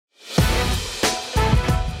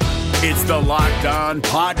It's the Locked On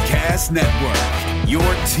Podcast Network, your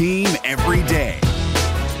team every day.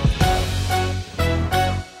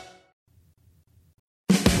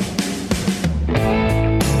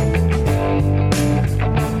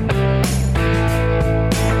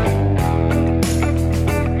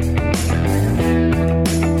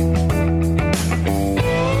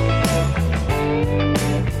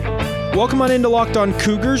 Welcome on into Locked On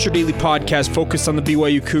Cougars, your daily podcast focused on the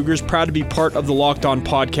BYU Cougars. Proud to be part of the Locked On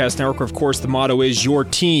Podcast Network. Of course, the motto is your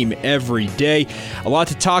team every day. A lot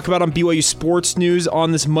to talk about on BYU sports news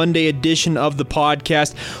on this Monday edition of the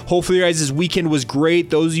podcast. Hopefully, you guys, this weekend was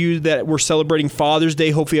great. Those of you that were celebrating Father's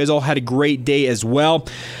Day, hopefully you guys all had a great day as well.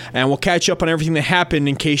 And we'll catch up on everything that happened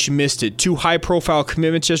in case you missed it. 2 high-profile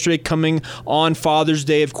commitments yesterday coming on Father's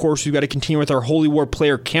Day. Of course, we've got to continue with our Holy War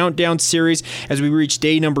Player Countdown series as we reach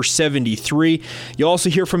day number 73. You'll also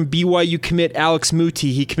hear from BYU commit Alex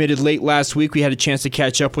Muti. He committed late last week. We had a chance to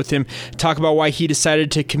catch up with him, talk about why he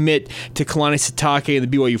decided to commit to Kalani Sitake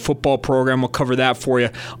and the BYU football program. We'll cover that for you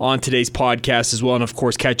on today's podcast as well, and of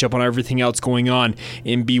course catch up on everything else going on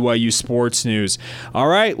in BYU sports news. All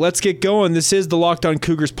right, let's get going. This is the Locked On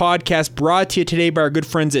Cougars podcast, brought to you today by our good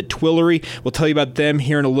friends at Twillery. We'll tell you about them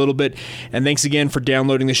here in a little bit, and thanks again for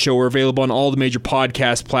downloading the show. We're available on all the major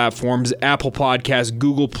podcast platforms: Apple Podcasts,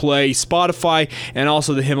 Google Play, Spotify, and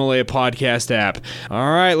also the Himalaya podcast app.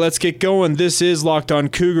 All right, let's get going. This is Locked On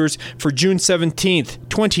Cougars for June 17th,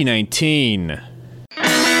 2019.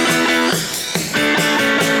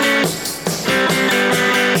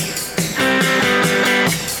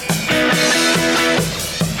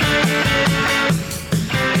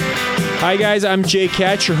 Hi guys, I'm Jay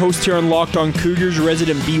Katz, your host here on Locked On Cougars,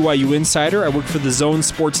 resident BYU insider. I work for the Zone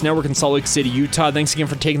Sports Network in Salt Lake City, Utah. Thanks again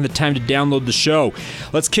for taking the time to download the show.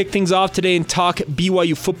 Let's kick things off today and talk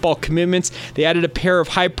BYU football commitments. They added a pair of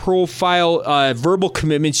high-profile verbal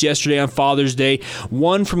commitments yesterday on Father's Day.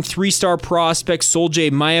 One from 3-star prospect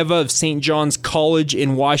Soljay Maiava of St. John's College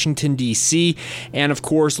in Washington, D.C. And of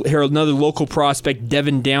course, here another local prospect,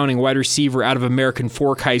 Devin Downing, wide receiver out of American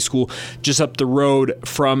Fork High School, just up the road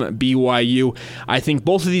from BYU. I think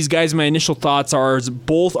both of these guys, my initial thoughts are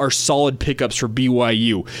both are solid pickups for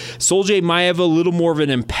BYU. Soljay Maiava, a little more of an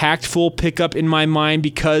impactful pickup in my mind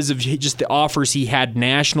because of just the offers he had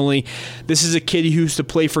nationally. This is a kid who used to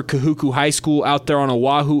play for Kahuku High School out there on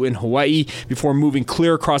Oahu in Hawaii before moving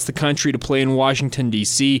clear across the country to play in Washington,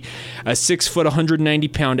 D.C. A 6',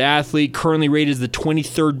 190-pound athlete, currently rated as the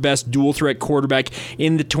 23rd best dual-threat quarterback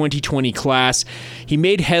in the 2020 class. He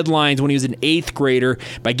made headlines when he was an 8th grader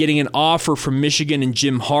by getting an offer from Michigan and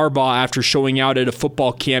Jim Harbaugh after showing out at a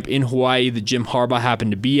football camp in Hawaii that Jim Harbaugh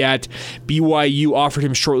happened to be at. BYU offered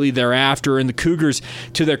him shortly thereafter, and the Cougars,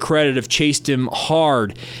 to their credit, have chased him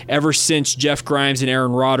hard ever since Jeff Grimes and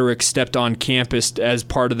Aaron Roderick stepped on campus as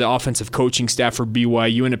part of the offensive coaching staff for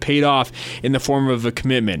BYU, and it paid off in the form of a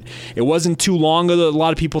commitment. It wasn't too long ago that a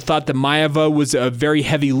lot of people thought that Maiava was a very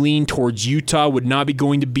heavy lean towards Utah, would not be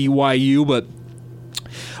going to BYU, but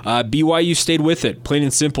BYU stayed with it, plain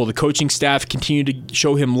and simple. The coaching staff continued to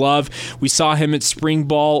show him love. We saw him at spring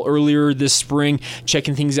ball earlier this spring,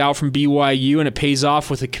 checking things out from BYU, and it pays off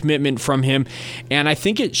with a commitment from him. And I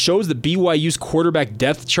think it shows that BYU's quarterback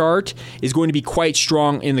depth chart is going to be quite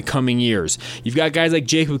strong in the coming years. You've got guys like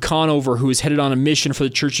Jacob Conover, who is headed on a mission for the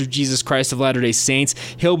Church of Jesus Christ of Latter-day Saints.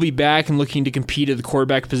 He'll be back and looking to compete at the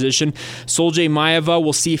quarterback position. Soljay Maiava,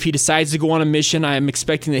 we'll see if he decides to go on a mission. I'm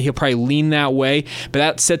expecting that he'll probably lean that way, but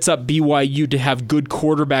that sets up BYU to have good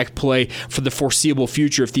quarterback play for the foreseeable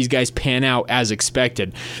future if these guys pan out as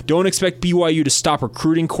expected. Don't expect BYU to stop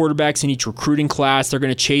recruiting quarterbacks in each recruiting class. They're going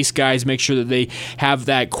to chase guys, make sure that they have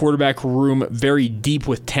that quarterback room very deep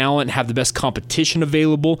with talent, have the best competition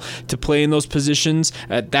available to play in those positions,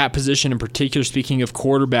 at that position in particular, speaking of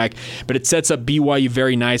quarterback. But it sets up BYU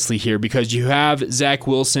very nicely here because you have Zach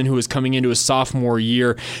Wilson, who is coming into his sophomore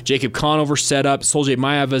year, Jacob Conover set up, Soljay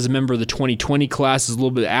Maiava as a member of the 2020 class is a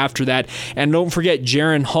little bit after that. And don't forget,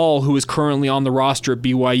 Jaron Hall, who is currently on the roster at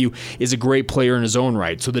BYU, is a great player in his own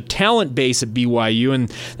right. So the talent base at BYU, and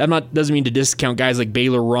that doesn't mean to discount guys like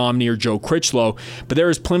Baylor Romney or Joe Critchlow, but there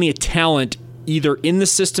is plenty of talent either in the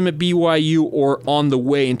system at BYU or on the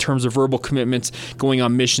way in terms of verbal commitments, going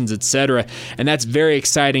on missions, etc. And that's very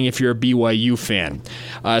exciting if you're a BYU fan.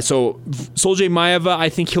 So Soljay Maiava, I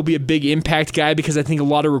think he'll be a big impact guy because I think a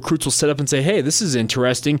lot of recruits will set up and say, hey, this is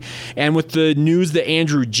interesting. And with the news that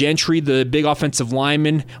Andrew Gentry, the big offensive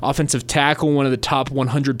lineman, offensive tackle, one of the top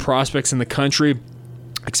 100 prospects in the country,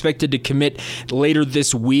 expected to commit later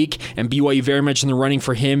this week, and BYU very much in the running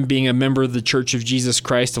for him being a member of the Church of Jesus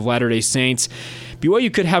Christ of Latter-day Saints.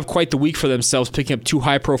 BYU could have quite the week for themselves, picking up 2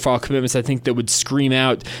 high-profile commitments I think that would scream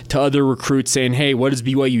out to other recruits saying, hey, what is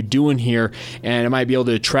BYU doing here? And it might be able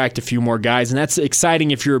to attract a few more guys. And that's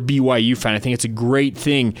exciting if you're a BYU fan. I think it's a great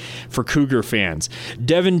thing for Cougar fans.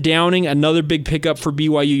 Devin Downing, another big pickup for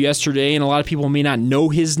BYU yesterday, and a lot of people may not know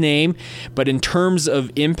his name, but in terms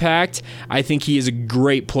of impact, I think he is a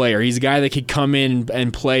great player. He's a guy that could come in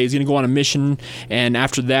and play. He's going to go on a mission, and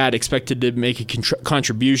after that, expected to make a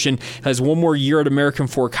contribution. Has one more year at American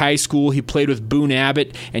Fork High School. He played with Boone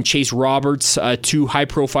Abbott and Chase Roberts, 2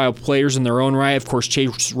 high-profile players in their own right. Of course,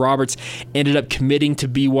 Chase Roberts ended up committing to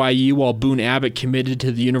BYU while Boone Abbott committed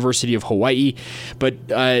to the University of Hawaii. But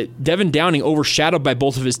Devin Downing, overshadowed by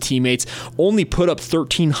both of his teammates, only put up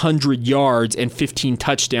 1,300 yards and 15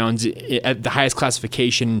 touchdowns at the highest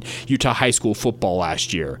classification in Utah high school football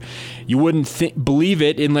last year. You wouldn't believe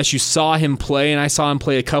it unless you saw him play, and I saw him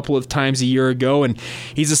play a couple of times a year ago, and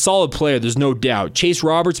he's a solid player, there's no doubt. Chase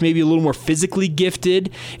Roberts may be a little more physically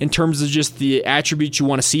gifted in terms of just the attributes you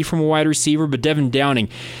want to see from a wide receiver, but Devin Downing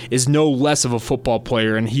is no less of a football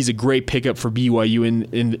player, and he's a great pickup for BYU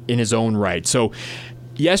in his own right. So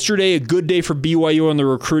yesterday, a good day for BYU on the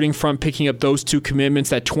recruiting front, picking up those 2 commitments,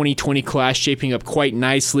 that 2020 class shaping up quite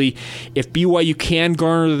nicely. If BYU can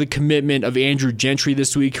garner the commitment of Andrew Gentry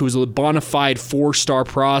this week, who is a bona fide 4-star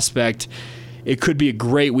prospect, it could be a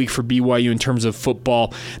great week for BYU in terms of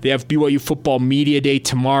football. They have BYU Football Media Day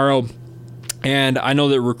tomorrow. And I know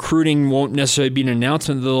that recruiting won't necessarily be an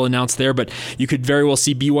announcement that they'll announce there, but you could very well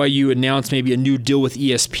see BYU announce maybe a new deal with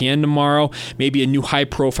ESPN tomorrow, maybe a new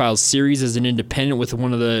high-profile series as an independent with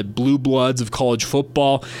one of the blue bloods of college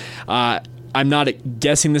football. I'm not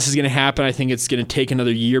guessing this is going to happen. I think it's going to take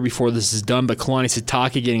another year before this is done, but Kalani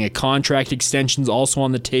Sitake getting a contract extension is also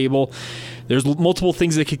on the table. There's multiple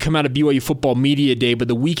things that could come out of BYU Football Media Day, but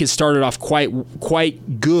the week has started off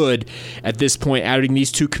quite good at this point, adding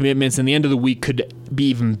these 2 commitments, and the end of the week could be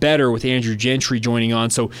even better with Andrew Gentry joining on.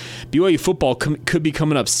 So BYU football could be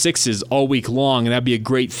coming up 6s all week long, and that'd be a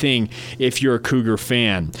great thing if you're a Cougar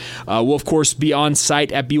fan. We'll, of course, be on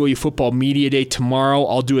site at BYU Football Media Day tomorrow.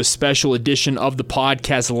 I'll do a special edition of the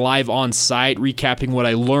podcast live on site, recapping what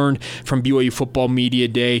I learned from BYU Football Media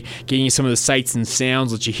Day, getting you some of the sights and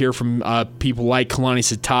sounds, let you hear from people like Kalani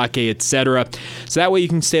Sitake, etc. So that way you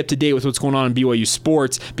can stay up to date with what's going on in BYU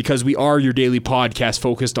sports, because we are your daily podcast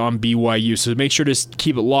focused on BYU. So make sure to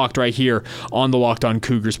keep it locked right here on the Locked On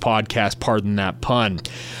Cougars podcast. Pardon that pun.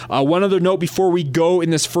 One other note before we go in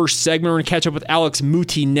this first segment, we're going to catch up with Alex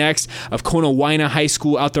Muti next of Kona Waina High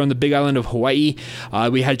School out there on the Big Island of Hawaii.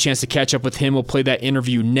 We had a chance to catch up with him. We'll play that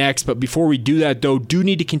interview next. But before we do that, though, do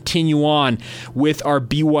need to continue on with our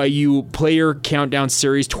BYU player countdown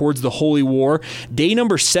series towards the Holy War. Day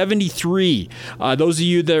number 73. Those of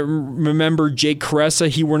you that remember Jake Caressa,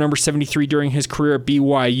 he wore number 73 during his career at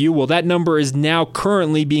BYU. Well, that number is now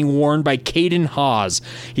currently being worn by Caden Haws.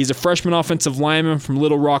 He's a freshman offensive lineman from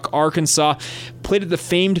Little Rock, Arkansas. Played at the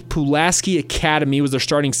famed Pulaski Academy, was their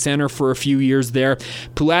starting center for a few years there.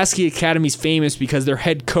 Pulaski Academy is famous because their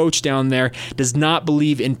head coach down there does not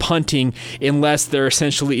believe in punting unless they're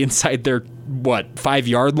essentially inside their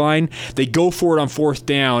 5-yard line. They go for it on 4th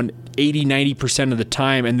down 80-90% of the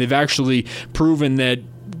time, and they've actually proven that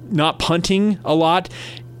not punting a lot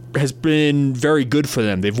has been very good for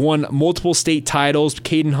them. They've won multiple state titles.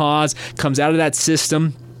 Caden Haws comes out of that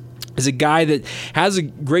system. Is a guy that has a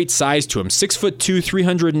great size to him. 6'2",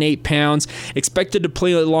 308 pounds, expected to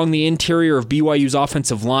play along the interior of BYU's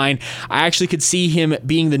offensive line. I actually could see him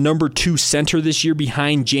being the number 2 center this year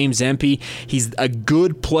behind James Empey. He's a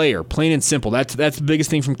good player, plain and simple. That's the biggest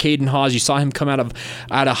thing from Caden Haws. You saw him come out of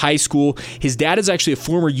high school. His dad is actually a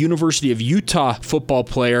former University of Utah football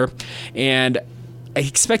player, and I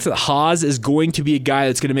expect that Haws is going to be a guy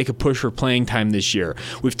that's going to make a push for playing time this year.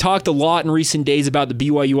 We've talked a lot in recent days about the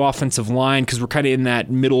BYU offensive line because we're kind of in that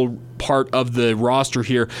middle part of the roster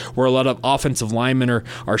here where a lot of offensive linemen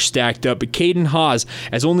are stacked up. But Caden Haws,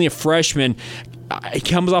 as only a freshman, he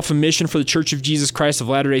comes off a mission for the Church of Jesus Christ of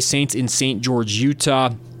Latter-day Saints in St. George,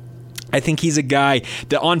 Utah. I think he's a guy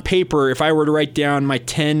that on paper, if I were to write down my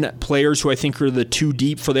 10 players who I think are the 2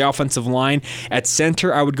 deep for the offensive line, at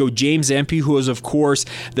center I would go James Empey, who is of course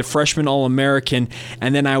the freshman All-American,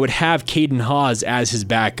 and then I would have Caden Haws as his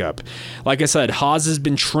backup. Like I said, Haws has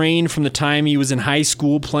been trained from the time he was in high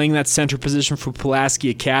school playing that center position for Pulaski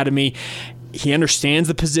Academy. He understands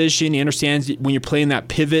the position. He understands when you're playing that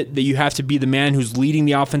pivot that you have to be the man who's leading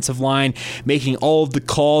the offensive line, making all of the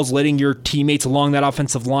calls, letting your teammates along that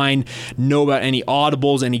offensive line know about any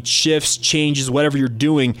audibles, any shifts, changes, whatever you're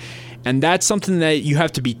doing. And that's something that you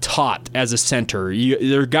have to be taught as a center.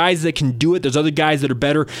 There are guys that can do it. There's other guys that are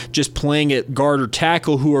better just playing at guard or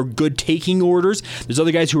tackle who are good taking orders. There's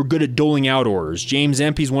other guys who are good at doling out orders. James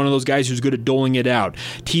Empey's one of those guys who's good at doling it out.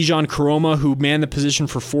 Tijon Karoma, who manned the position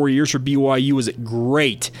for 4 years for BYU, was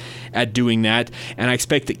great at doing that. And I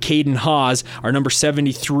expect that Caden Haws, our number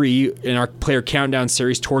 73 in our player countdown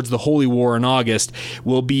series towards the Holy War in August,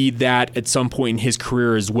 will be that at some point in his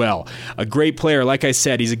career as well. A great player, like I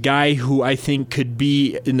said. He's a guy who I think could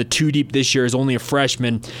be in the 2 deep this year as only a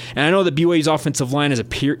freshman. And I know that BYU's offensive line as a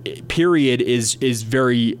period is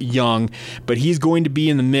very young, but he's going to be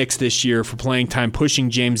in the mix this year for playing time, pushing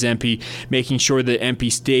James Empey, making sure that Empey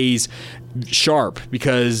stays sharp,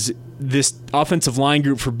 because this offensive line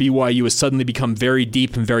group for BYU has suddenly become very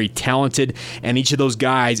deep and very talented, and each of those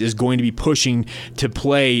guys is going to be pushing to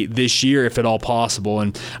play this year if at all possible,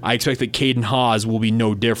 and I expect that Caden Haws will be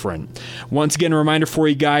no different. Once again, a reminder for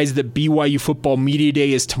you guys that BYU Football Media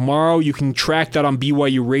Day is tomorrow. You can track that on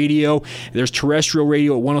BYU Radio. There's terrestrial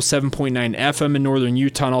radio at 107.9 FM in northern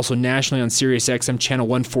Utah, and also nationally on Sirius XM channel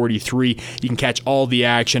 143. You can catch all the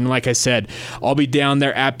action. Like I said, I'll be down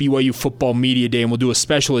there at BYU Football Media Day, and we'll do a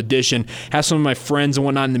special edition. Have some of my friends and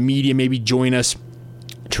whatnot in the media maybe join us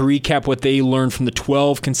to recap what they learned from the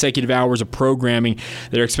 12 consecutive hours of programming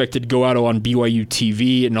that are expected to go out on BYU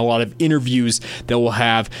TV, and a lot of interviews that we'll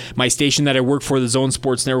have. My station that I work for, the Zone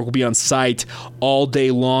Sports Network, will be on site all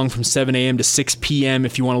day long from 7 a.m. to 6 p.m.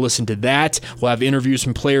 if you want to listen to that. We'll have interviews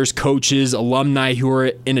from players, coaches, alumni who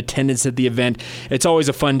are in attendance at the event. It's always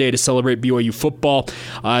a fun day to celebrate BYU football.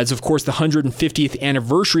 It's, of course, the 150th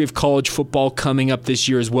anniversary of college football coming up this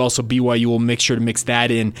year as well, so BYU will make sure to mix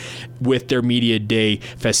that in with their Media Day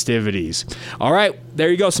festivities. All right,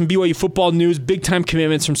 there you go. Some BYU football news. Big-time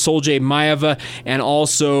commitments from Soljay Maiava and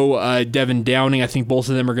also Devin Downing. I think both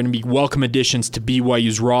of them are going to be welcome additions to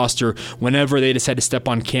BYU's roster whenever they decide to step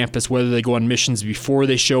on campus, whether they go on missions before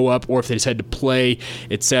they show up or if they decide to play,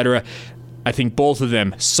 etc. I think both of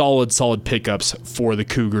them solid pickups for the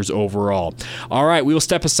Cougars overall. All right, we will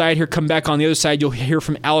step aside here, come back on the other side. You'll hear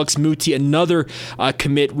from Alex Muti, another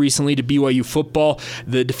commit recently to BYU football,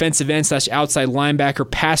 the defensive end / outside linebacker,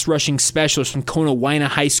 pass rushing specialist from Kona Waina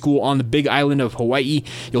High School on the Big Island of Hawaii.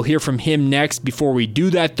 You'll hear from him next. Before we do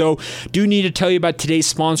that, though, do need to tell you about today's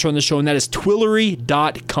sponsor on the show, and that is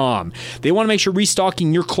Twillory.com. They want to make sure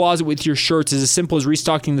restocking your closet with your shirts is as simple as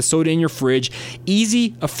restocking the soda in your fridge.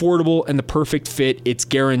 Easy, affordable, and the perfect fit. It's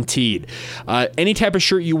guaranteed. Any type of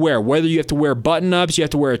shirt you wear, whether you have to wear button-ups, you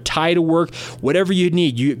have to wear a tie to work, whatever you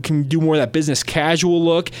need, you can do more of that business casual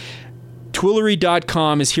look.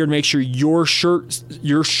 Twillory.com is here to make sure your shirt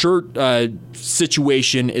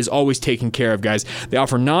situation is always taken care of, guys. They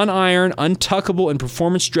offer non-iron, untuckable, and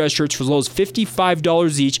performance dress shirts for as low as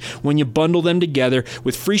 $55 each when you bundle them together.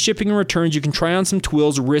 With free shipping and returns, you can try on some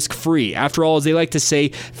Twills risk-free. After all, as they like to say,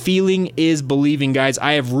 feeling is believing, guys.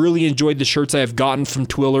 I have really enjoyed the shirts I have gotten from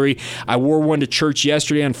Twillory. I wore one to church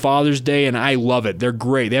yesterday on Father's Day, and I love it. They're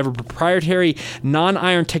great. They have a proprietary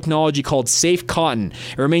non-iron technology called Safe Cotton.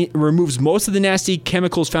 It removes most of the nasty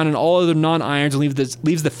chemicals found in all other non-irons and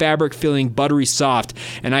leaves the fabric feeling buttery soft,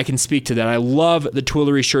 and I can speak to that. I love the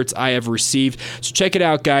Twillory shirts I have received, so check it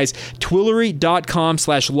out, guys.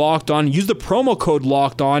 Twillory.com/lockedon. Use the promo code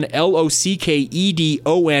LOCKEDON,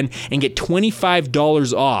 LOCKEDON, and get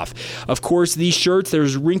 $25 off. Of course, these shirts,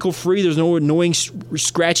 there's wrinkle-free, there's no annoying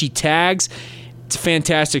scratchy tags. It's a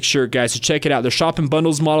fantastic shirt, guys, so check it out. Their Shop and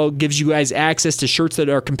Bundles model gives you guys access to shirts that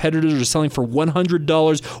our competitors are selling for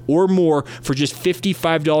 $100 or more for just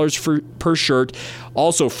 $55 per shirt.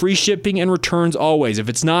 Also, free shipping and returns always. If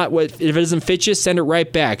it doesn't fit you, send it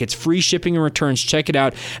right back. It's free shipping and returns. Check it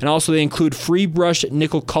out. And also, they include free brushed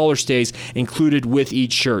nickel collar stays included with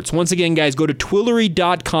each shirt. So once again, guys, go to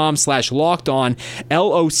Twillory.com/lockedon,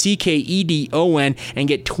 LOCKEDON, and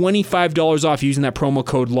get $25 off using that promo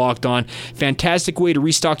code LOCKEDON. Fantastic way to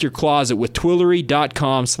restock your closet with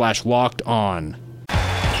Twillory.com/lockedon.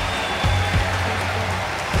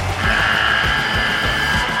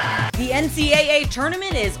 The NCAA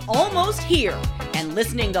tournament is almost here, and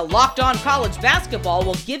listening to Locked On College Basketball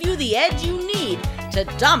will give you the edge you need to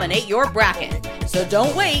dominate your bracket. So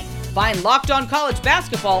don't wait. Find Locked On College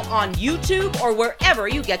Basketball on YouTube or wherever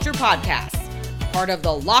you get your podcasts. Part of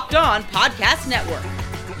the Locked On Podcast Network.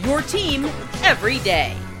 Your team every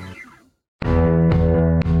day.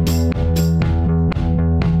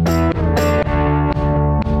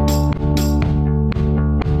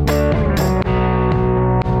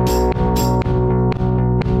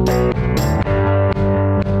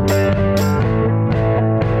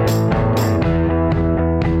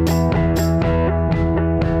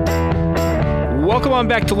 Welcome on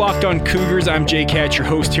back to Locked On Cougars. I'm Jay Katz, your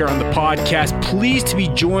host here on the podcast. Pleased to be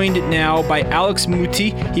joined now by Alex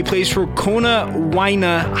Muti. He plays for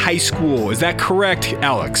Konawaena High School. Is that correct,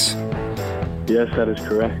 Alex? Yes, that is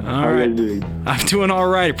correct. How are you guys doing? I'm doing all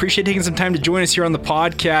right. Appreciate taking some time to join us here on the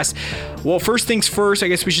podcast. Well, first things first, I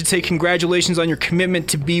guess we should say congratulations on your commitment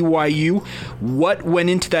to BYU. What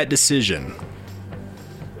went into that decision?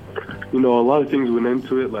 You know, a lot of things went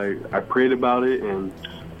into it. Like, I prayed about it, and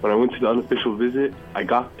when I went to the unofficial visit, I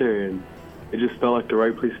got there, and it just felt like the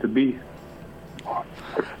right place to be. All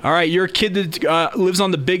right, you're a kid that lives on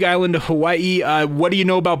the Big Island of Hawaii. What do you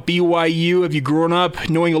know about BYU? Have you grown up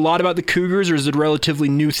knowing a lot about the Cougars, or is it a relatively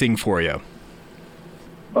new thing for you?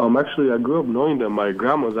 Actually, I grew up knowing them. My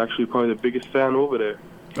grandma's actually probably the biggest fan over there.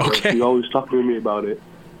 Okay. She always talked to me about it.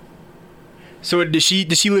 So does she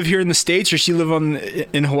live here in the States, or does she live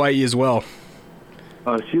in Hawaii as well?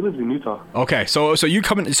 She lives in Utah. Okay, so if you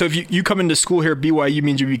come into school here at BYU,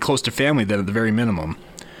 means you'd be close to family then at the very minimum.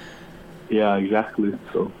 Yeah, exactly.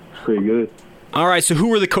 So it's pretty good. All right, so who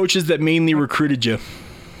were the coaches that mainly recruited you?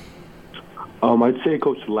 I'd say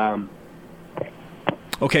Coach Lamb.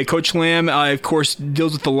 Okay, Coach Lamb, of course,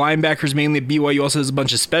 deals with the linebackers mainly at BYU. Also has a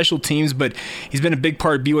bunch of special teams, but he's been a big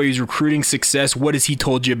part of BYU's recruiting success. What has he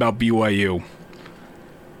told you about BYU?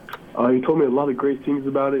 He told me a lot of great things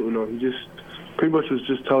about it. You know, he just pretty much was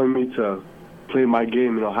just telling me to play my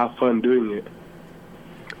game, you know, have fun doing it.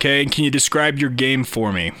 Okay, and can you describe your game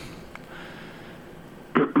for me?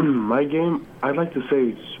 My game, I'd like to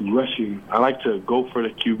say it's rushing. I like to go for the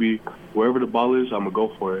QB. Wherever the ball is, I'm going to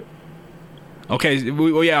go for it. Okay,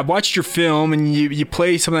 well, yeah, I watched your film, and you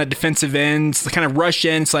play some of that defensive end, kind of rush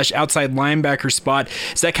end / outside linebacker spot.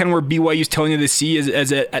 Is that kind of where BYU's telling you they see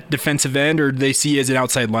as a defensive end, or do they see as an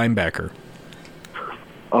outside linebacker?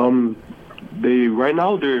 Right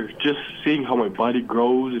now they're just seeing how my body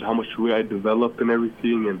grows and how much weight I develop and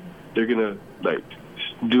everything, and they're gonna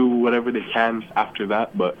do whatever they can after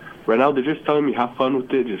that. But right now they're just telling me have fun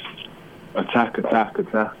with it, just attack.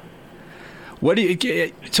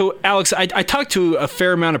 So, Alex, I talked to a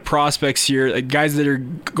fair amount of prospects here, guys that are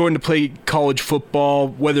going to play college football,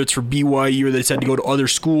 whether it's for BYU or they decide to go to other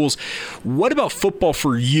schools. What about football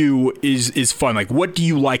for you is fun? Like, what do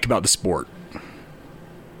you like about the sport?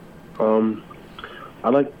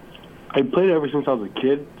 I played it ever since I was a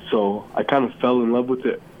kid, so I kind of fell in love with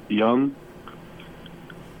it young.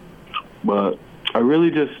 But I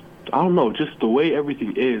really just the way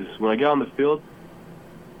everything is. When I get on the field,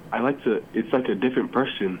 it's like a different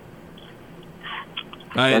person.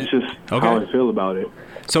 That's just how I feel about it.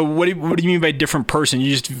 So what do you mean by different person?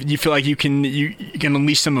 You feel like you can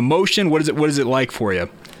unleash some emotion? What is it like for you?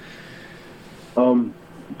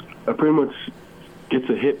 I pretty much get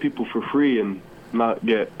to hit people for free and not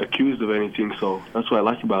get accused of anything, so that's what I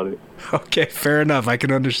like about it. Okay, fair enough. I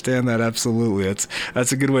can understand that, absolutely.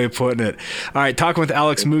 That's a good way of putting it. All right, talking with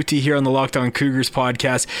Alex Muti here on the Locked On Cougars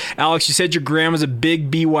podcast. Alex, you said your grandma's a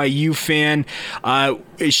big BYU fan.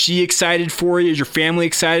 Is she excited for you? Is your family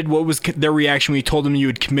excited? What was their reaction when you told them you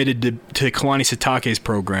had committed to Kalani Sitake's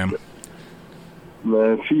program?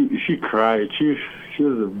 Man, she cried. She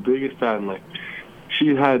was the biggest fan. Like,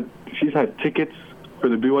 she's had tickets for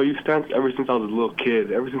the BYU stands ever since I was a little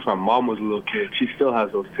kid. Ever since my mom was a little kid, she still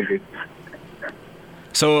has those tickets.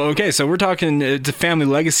 So we're talking it's a family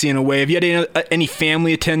legacy in a way. Have you had any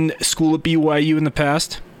family attend school at BYU in the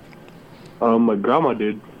past? My grandma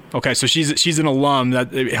did. Okay, so she's an alum.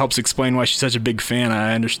 That helps explain why she's such a big fan.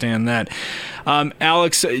 I understand that.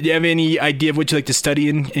 Alex, do you have any idea of what you'd like to study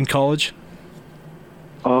in college?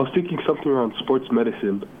 I was thinking something around sports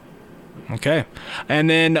medicine. Okay. And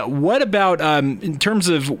then what about, in terms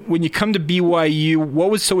of when you come to BYU, what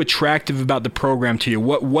was so attractive about the program to you?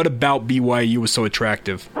 What about BYU was so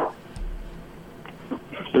attractive?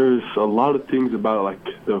 There's a lot of things about it,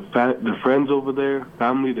 like the friends over there,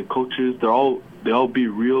 family, the coaches. They all be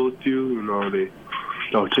real with you. You know,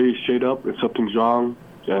 they'll tell you straight up if something's wrong,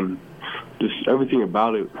 and just everything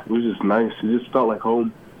about it was just nice. It just felt like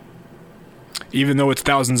home. Even though it's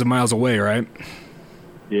thousands of miles away, right?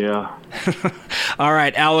 Yeah. All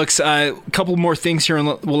right, Alex, a couple more things here and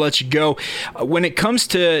we'll let you go. When it comes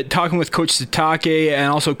to talking with Coach Sitake and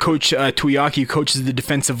also Coach Tuiaki, who coaches the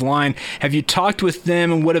defensive line, have you talked with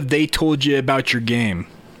them and what have they told you about your game?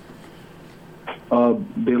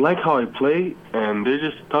 They like how I play, and they're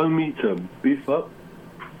just telling me to beef up.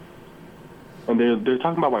 And they're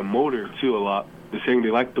talking about my motor, too, a lot. They're saying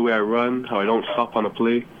they like the way I run, how I don't stop on a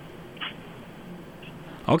play.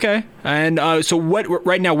 Okay. And so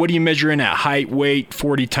right now, what are you measuring at? Height, weight,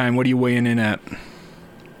 40 time? What are you weighing in at?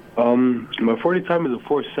 My 40 time is a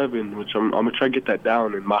 4.7, which I'm gonna try to get that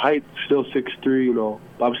down. And my height's still 6'3", you know.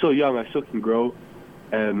 I'm still young, I still can grow.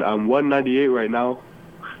 And I'm 198 right now.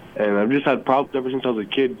 And I've just had problems ever since I was a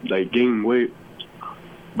kid, like gaining weight.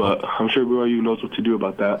 But I'm sure BYU knows what to do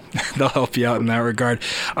about that. They'll help you out in that regard.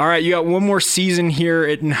 All right, you got one more season here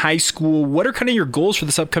in high school. What are kind of your goals for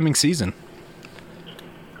this upcoming season?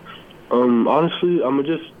 Honestly, I'm gonna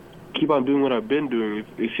just keep on doing what I've been doing.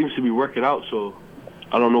 It seems to be working out, so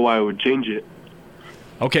I don't know why I would change it.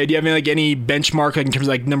 Okay, do you have any benchmark in terms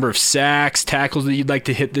of number of sacks, tackles that you'd like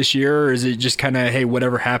to hit this year, or is it just kind of, hey,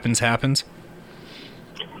 whatever happens, happens?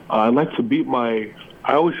 I'd like to beat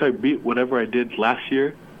I always try to beat whatever I did last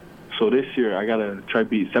year. So this year I gotta try to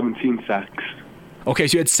beat 17 sacks. Okay,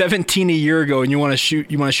 so you had 17 a year ago, and you want to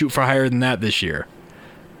shoot for higher than that this year.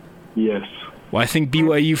 Yes. Well, I think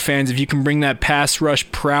BYU fans, if you can bring that pass rush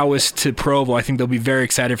prowess to Provo, I think they'll be very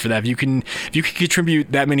excited for that. If you can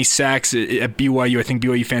contribute that many sacks at BYU, I think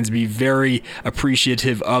BYU fans will be very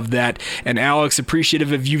appreciative of that. And Alex,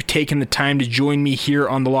 appreciative of you taking the time to join me here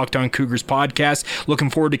on the Locked On Cougars podcast. Looking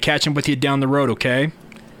forward to catching up with you down the road, okay?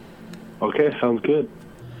 Okay, sounds good.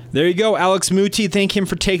 There you go, Alex Muti. Thank him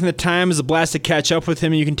for taking the time. It was a blast to catch up with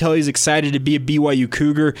him, and you can tell he's excited to be a BYU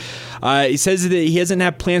Cougar. He says that he doesn't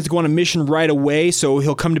have plans to go on a mission right away, so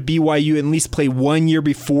he'll come to BYU and at least play 1 year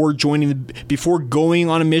before going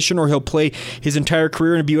on a mission, or he'll play his entire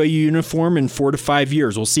career in a BYU uniform in 4 to 5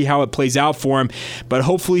 years. We'll see how it plays out for him, but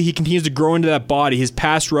hopefully he continues to grow into that body. His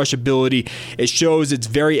pass rush ability, it shows, it's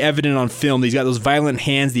very evident on film. He's got those violent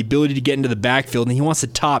hands, the ability to get into the backfield, and he wants to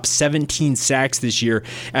top 17 sacks this year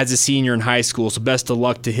as a senior in high school, so best of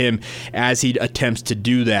luck to him as he attempts to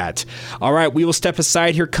do that. All right, we will step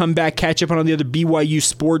aside here, come back, catch up on all the other BYU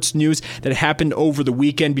sports news that happened over the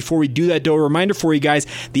weekend. Before we do that, though, a reminder for you guys,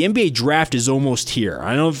 the NBA draft is almost here.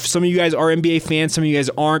 I know if some of you guys are NBA fans, some of you guys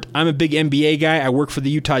aren't. I'm a big NBA guy. I work for the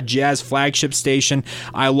Utah Jazz flagship station.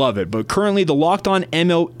 I love it. But currently, the Locked On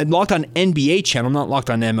NBA channel, not Locked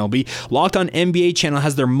On MLB, Locked On NBA channel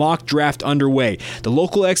has their mock draft underway. The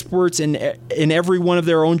local experts in every one of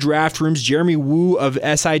their own draft rooms, Jeremy Wu of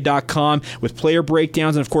SI.com with player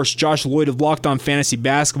breakdowns, and of course Josh Lloyd of Locked On Fantasy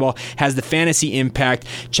Basketball has the fantasy impact.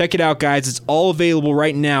 Check it out, guys. It's all available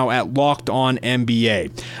right now at Locked On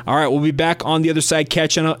NBA. All right, we'll be back on the other side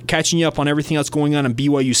catching you up on everything else going on in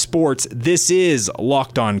BYU sports. This is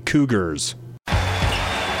Locked On Cougars.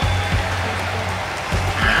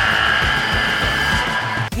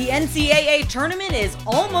 The NCAA tournament is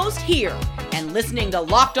almost here, and listening to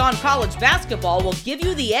Locked On College Basketball will give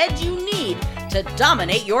you the edge you need to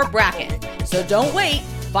dominate your bracket. So don't wait.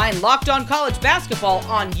 Find Locked On College Basketball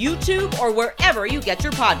on YouTube or wherever you get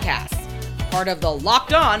your podcasts. Part of the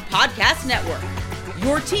Locked On Podcast Network.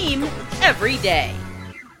 Your team every day.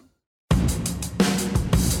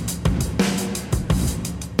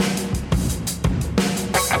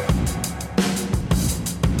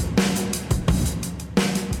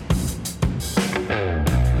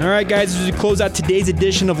 All right, guys, as we close out today's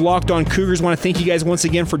edition of Locked On Cougars, I want to thank you guys once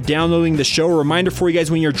again for downloading the show. A reminder for you guys,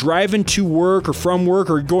 when you're driving to work or from work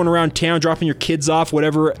or going around town, dropping your kids off,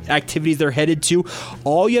 whatever activities they're headed to,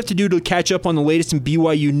 all you have to do to catch up on the latest in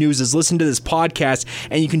BYU news is listen to this podcast,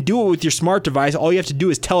 and you can do it with your smart device. All you have to do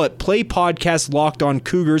is tell it, play podcast Locked On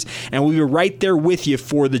Cougars, and we'll be right there with you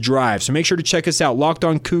for the drive. So make sure to check us out,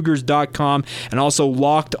 lockedoncougars.com, and also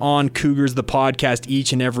Locked On Cougars, the podcast,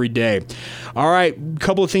 each and every day. All right, a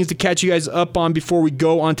couple of things to catch you guys up on before we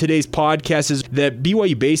go on today's podcast is that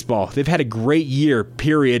BYU baseball, they've had a great year,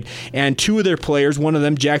 period, and two of their players, one of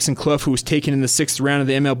them, Jackson Clough, who was taken in the 6th round of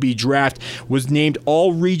the MLB draft, was named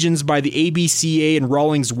All Regions by the ABCA and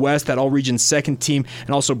Rawlings West, that All Regions second team,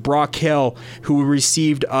 and also Brock Hell, who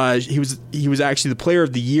received, he was actually the player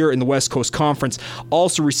of the year in the West Coast Conference,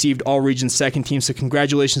 also received All Regions second team, so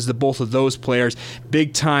congratulations to both of those players.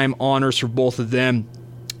 Big time honors for both of them.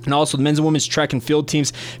 And also, the men's and women's track and field teams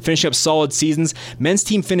finishing up solid seasons. Men's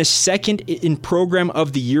team finished second in Program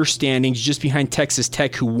of the Year standings, just behind Texas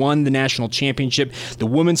Tech, who won the national championship. The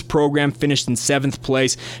women's program finished in 7th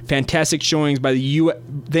place. Fantastic showings by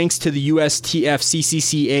thanks to the USTF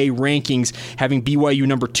CCCA rankings, having BYU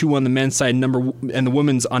number 2 on the men's side, and the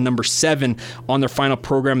women's on number 7 on their final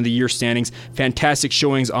Program of the Year standings. Fantastic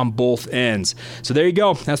showings on both ends. So there you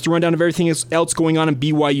go. That's the rundown of everything else going on in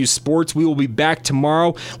BYU sports. We will be back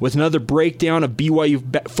tomorrow with another breakdown of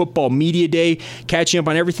BYU Football Media Day, catching up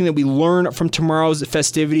on everything that we learned from tomorrow's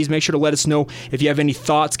festivities. Make sure to let us know if you have any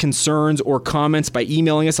thoughts, concerns, or comments by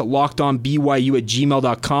emailing us at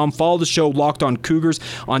lockedonbyu@gmail.com. Follow the show Locked On Cougars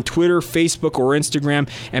on Twitter, Facebook, or Instagram,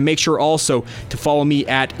 and make sure also to follow me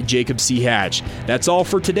at Jacob C. Hatch. That's all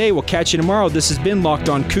for today. We'll catch you tomorrow. This has been Locked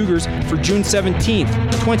On Cougars for June 17th,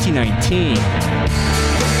 2019.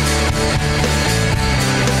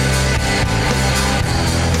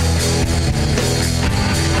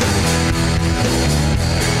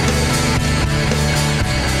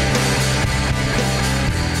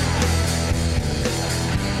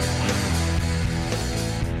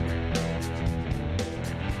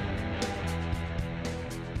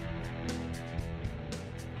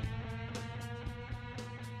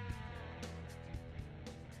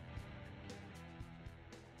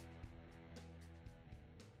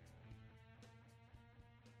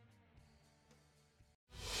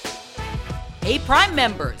 Hey, Prime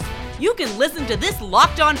members, you can listen to this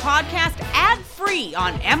Locked On podcast ad-free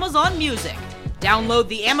on Amazon Music. Download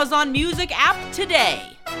the Amazon Music app today.